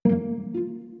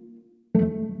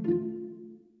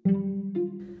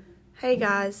Hey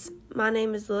guys, my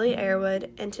name is Lily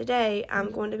Airwood, and today I'm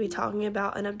going to be talking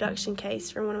about an abduction case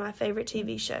from one of my favorite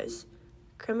TV shows,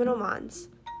 Criminal Minds.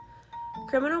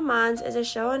 Criminal Minds is a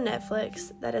show on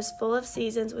Netflix that is full of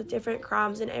seasons with different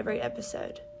crimes in every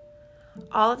episode.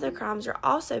 All of the crimes are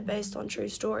also based on true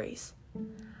stories.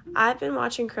 I've been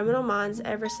watching Criminal Minds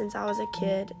ever since I was a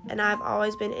kid, and I've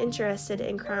always been interested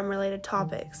in crime-related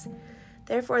topics.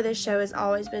 Therefore, this show has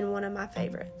always been one of my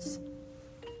favorites.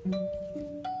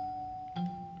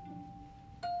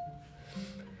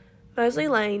 Mosley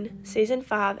Lane, Season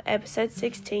 5, Episode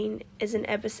 16, is an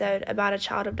episode about a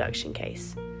child abduction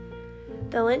case.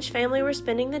 The Lynch family were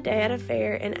spending the day at a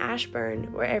fair in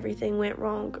Ashburn where everything went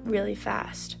wrong really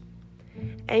fast.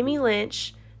 Aimee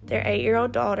Lynch, their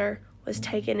 8-year-old daughter, was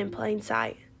taken in plain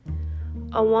sight.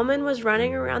 A woman was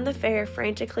running around the fair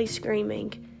frantically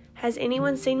screaming, "Has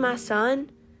anyone seen my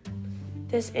son?"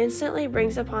 This instantly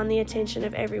brings upon the attention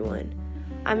of everyone.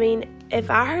 I mean, if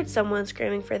I heard someone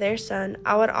screaming for their son,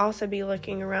 I would also be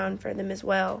looking around for them as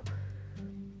well.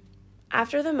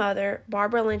 After the mother,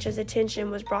 Barbara Lynch's attention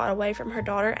was brought away from her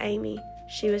daughter Aimee.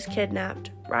 She was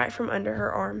kidnapped, right from under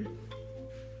her arm.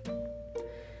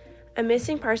 A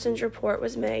missing persons report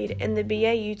was made, and the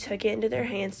BAU took it into their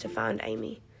hands to find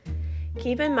Aimee.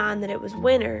 Keep in mind that it was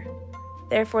winter,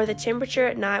 therefore the temperature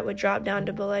at night would drop down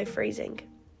to below freezing.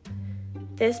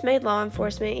 This made law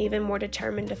enforcement even more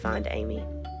determined to find Aimee.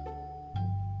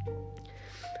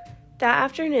 That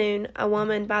afternoon, a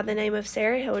woman by the name of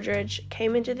Sarah Hildridge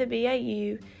came into the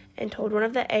BAU and told one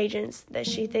of the agents that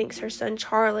she thinks her son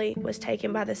Charlie was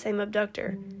taken by the same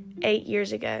abductor 8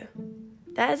 years ago.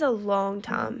 That is a long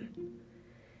time.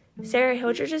 Sarah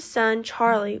Hildridge's son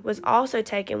Charlie was also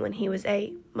taken when he was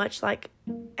 8, much like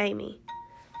Aimee.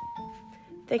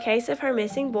 The case of her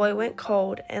missing boy went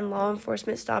cold and law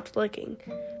enforcement stopped looking,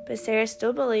 but Sarah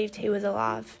still believed he was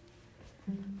alive.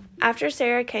 After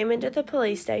Sarah came into the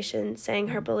police station saying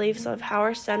her beliefs of how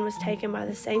her son was taken by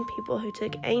the same people who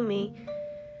took Aimee,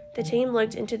 the team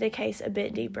looked into the case a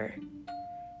bit deeper.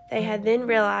 They had then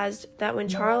realized that when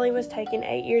Charlie was taken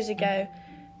 8 years ago,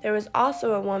 there was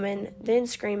also a woman then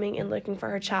screaming and looking for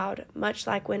her child, much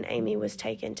like when Aimee was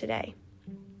taken today.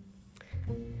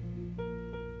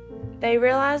 They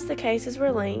realized the cases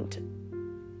were linked.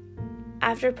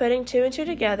 After putting 2 and 2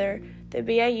 together, the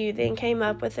BAU then came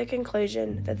up with the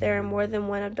conclusion that there are more than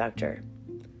one abductor.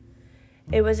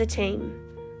 It was a team.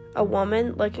 A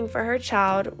woman looking for her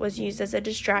child was used as a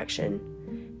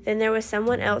distraction. Then there was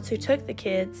someone else who took the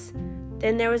kids.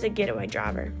 Then there was a getaway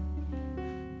driver.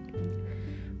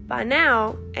 By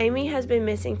now, Aimee has been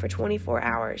missing for 24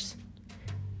 hours.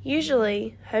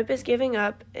 Usually, hope is giving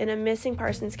up in a missing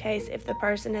persons case if the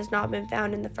person has not been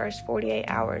found in the first 48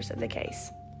 hours of the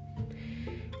case.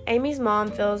 Aimee's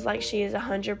mom feels like she is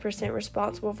 100%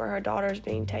 responsible for her daughters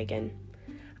being taken.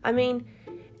 I mean,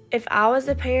 if I was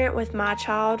a parent with my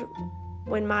child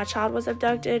when my child was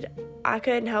abducted, I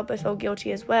couldn't help but feel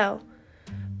guilty as well.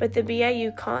 But the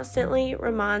BAU constantly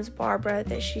reminds Barbara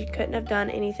that she couldn't have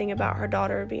done anything about her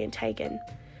daughter being taken,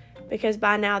 because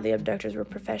by now the abductors were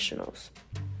professionals.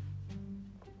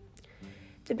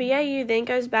 The BAU then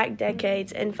goes back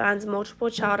decades and finds multiple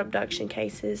child abduction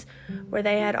cases where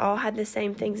they had all had the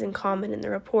same things in common in the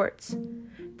reports.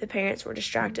 The parents were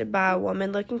distracted by a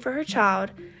woman looking for her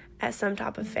child at some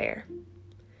type of fair.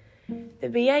 The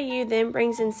BAU then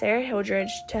brings in Sarah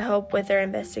Hildridge to help with their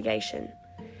investigation.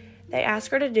 They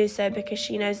ask her to do so because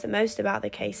she knows the most about the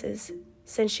cases,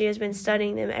 since she has been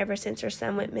studying them ever since her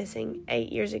son went missing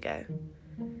 8 years ago.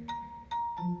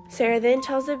 Sarah then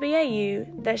tells the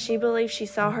BAU that she believes she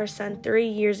saw her son 3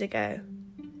 years ago.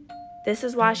 This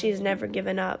is why she has never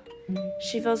given up.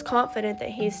 She feels confident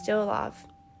that he is still alive.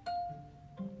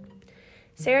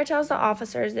 Sarah tells the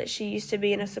officers that she used to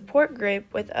be in a support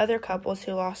group with other couples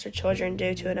who lost their children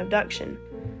due to an abduction.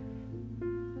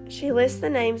 She lists the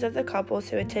names of the couples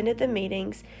who attended the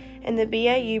meetings, and the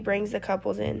BAU brings the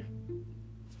couples in.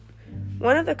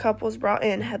 One of the couples brought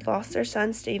in had lost their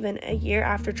son Stephen a year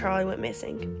after Charlie went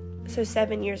missing, so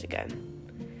 7 years ago.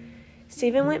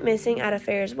 Stephen went missing at a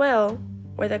fair as well,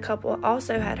 where the couple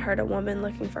also had heard a woman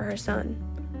looking for her son.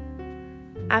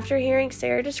 After hearing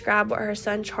Sarah describe what her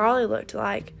son Charlie looked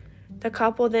like, the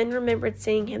couple then remembered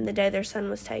seeing him the day their son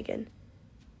was taken.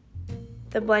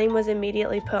 The blame was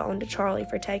immediately put onto Charlie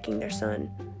for taking their son.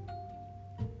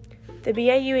 The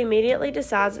BAU immediately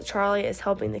decides that Charlie is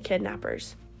helping the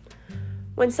kidnappers.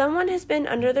 When someone has been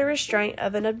under the restraint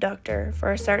of an abductor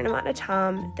for a certain amount of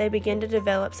time, they begin to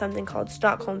develop something called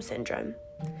Stockholm Syndrome.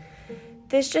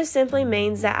 This just simply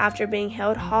means that after being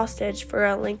held hostage for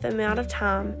a lengthy amount of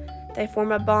time, they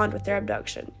form a bond with their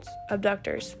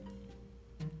abductors.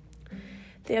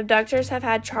 The abductors have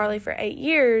had Charlie for 8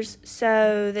 years,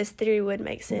 so this theory would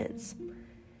make sense.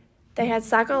 They had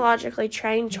psychologically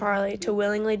trained Charlie to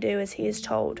willingly do as he is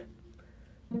told.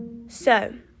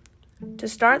 So, to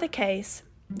start the case,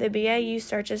 the BAU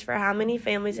searches for how many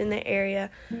families in the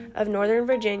area of Northern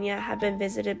Virginia have been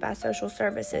visited by social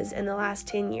services in the last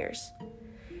 10 years.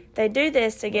 They do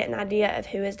this to get an idea of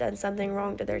who has done something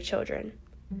wrong to their children.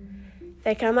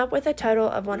 They come up with a total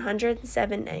of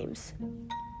 107 names.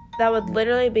 That would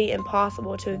literally be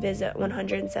impossible to visit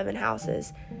 107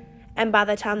 houses, and by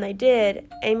the time they did,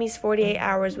 Aimee's 48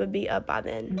 hours would be up by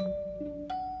then.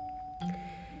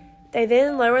 They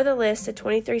then lower the list to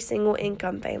 23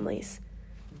 single-income families.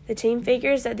 The team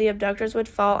figures that the abductors would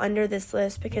fall under this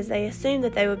list because they assume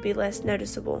that they would be less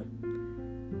noticeable.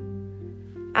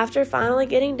 After finally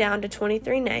getting down to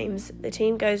 23 names, the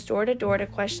team goes door to door to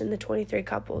question the 23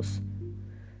 couples.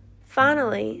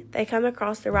 Finally, they come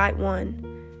across the right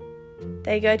one.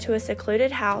 They go to a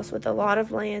secluded house with a lot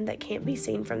of land that can't be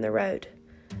seen from the road.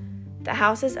 The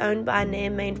house is owned by a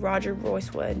man named Roger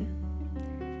Roycewood.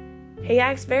 He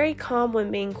acts very calm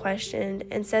when being questioned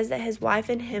and says that his wife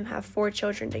and him have 4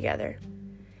 children together.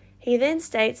 He then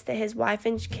states that his wife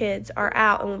and kids are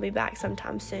out and will be back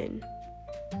sometime soon.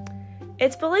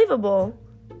 It's believable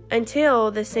until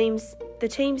the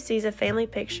team sees a family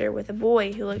picture with a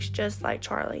boy who looks just like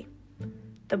Charlie,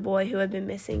 the boy who had been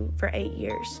missing for 8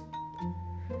 years.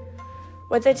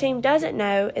 What the team doesn't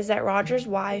know is that Roger's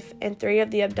wife and 3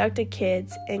 of the abducted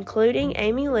kids, including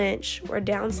Aimee Lynch, were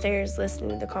downstairs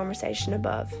listening to the conversation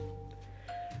above.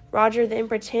 Roger then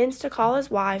pretends to call his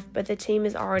wife, but the team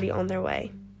is already on their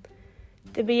way.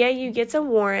 The BAU gets a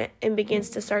warrant and begins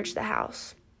to search the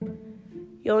house.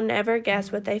 You'll never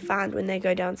guess what they find when they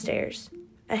go downstairs: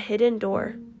 a hidden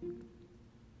door.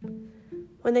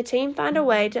 When the team find a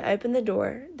way to open the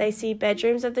door, they see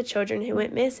bedrooms of the children who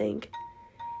went missing.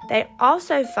 They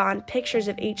also find pictures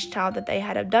of each child that they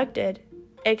had abducted,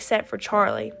 except for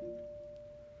Charlie.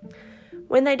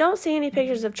 When they don't see any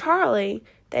pictures of Charlie,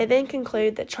 they then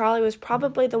conclude that Charlie was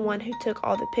probably the one who took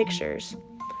all the pictures,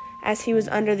 as he was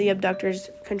under the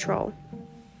abductor's control.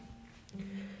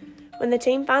 When the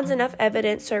team finds enough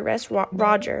evidence to arrest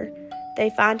Roger,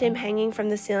 they find him hanging from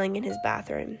the ceiling in his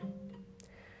bathroom.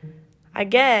 I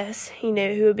guess he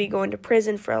knew he would be going to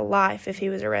prison for life if he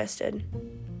was arrested,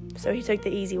 so he took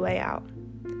the easy way out.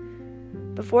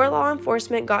 Before law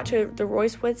enforcement got to the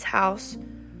Roycewoods' house,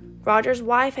 Roger's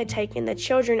wife had taken the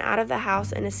children out of the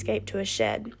house and escaped to a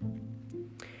shed.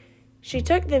 She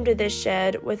took them to this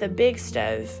shed with a big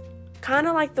stove, kind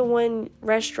of like the one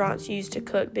restaurants use to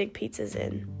cook big pizzas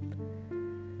in.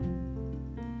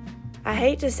 I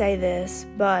hate to say this,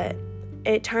 but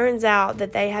it turns out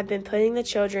that they had been putting the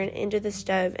children into the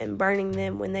stove and burning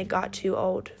them when they got too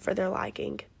old for their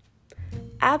liking.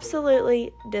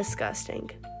 Absolutely disgusting.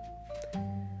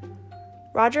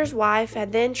 Roger's wife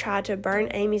had then tried to burn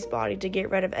Aimee's body to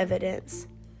get rid of evidence,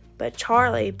 but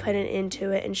Charlie put an end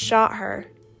to it and shot her.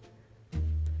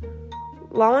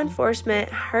 Law enforcement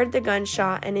heard the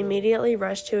gunshot and immediately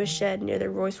rushed to a shed near the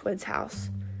Roycewoods' house.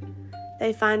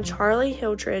 They find Charlie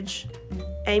Hildridge,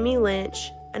 Aimee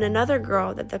Lynch, and another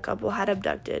girl that the couple had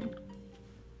abducted.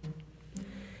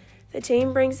 The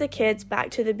team brings the kids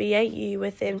back to the BAU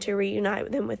with them to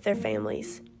reunite them with their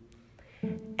families.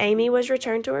 Aimee was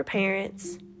returned to her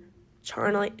parents.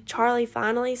 Charlie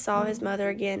finally saw his mother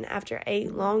again after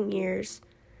 8 long years,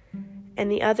 and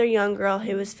the other young girl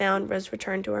who was found was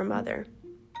returned to her mother.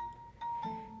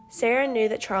 Sarah knew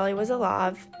that Charlie was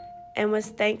alive and was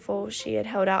thankful she had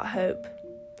held out hope.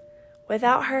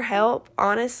 Without her help,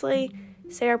 honestly,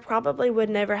 Sarah probably would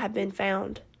never have been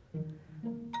found.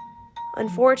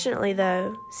 Unfortunately,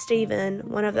 though, Stephen,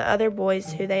 one of the other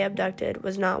boys who they abducted,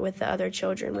 was not with the other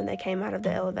children when they came out of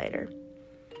the elevator.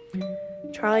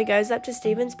 Charlie goes up to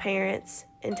Stephen's parents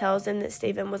and tells them that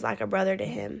Stephen was like a brother to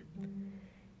him.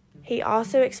 He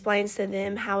also explains to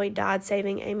them how he died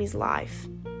saving Aimee's life.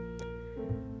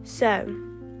 So,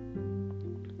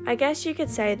 I guess you could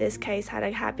say this case had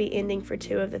a happy ending for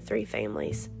 2 of the 3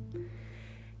 families.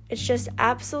 It's just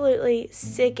absolutely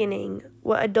sickening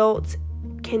what adults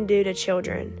can do to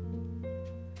children.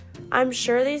 I'm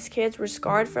sure these kids were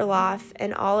scarred for life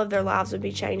and all of their lives would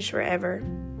be changed forever.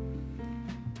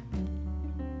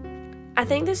 I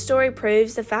think this story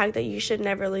proves the fact that you should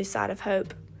never lose sight of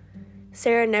hope.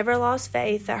 Sarah never lost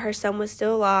faith that her son was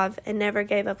still alive and never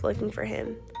gave up looking for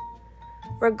him.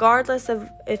 Regardless of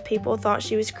if people thought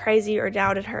she was crazy or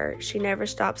doubted her, she never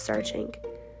stopped searching.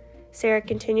 Sarah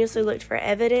continuously looked for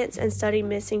evidence and studied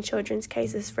missing children's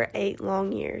cases for 8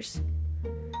 long years.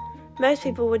 Most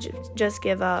people would just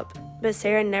give up, but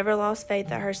Sarah never lost faith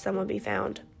that her son would be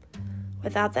found.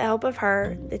 Without the help of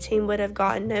her, the team would have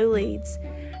gotten no leads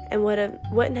and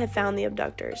wouldn't have found the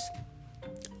abductors.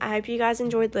 I hope you guys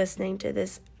enjoyed listening to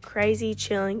this crazy,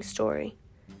 chilling story.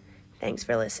 Thanks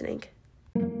for listening.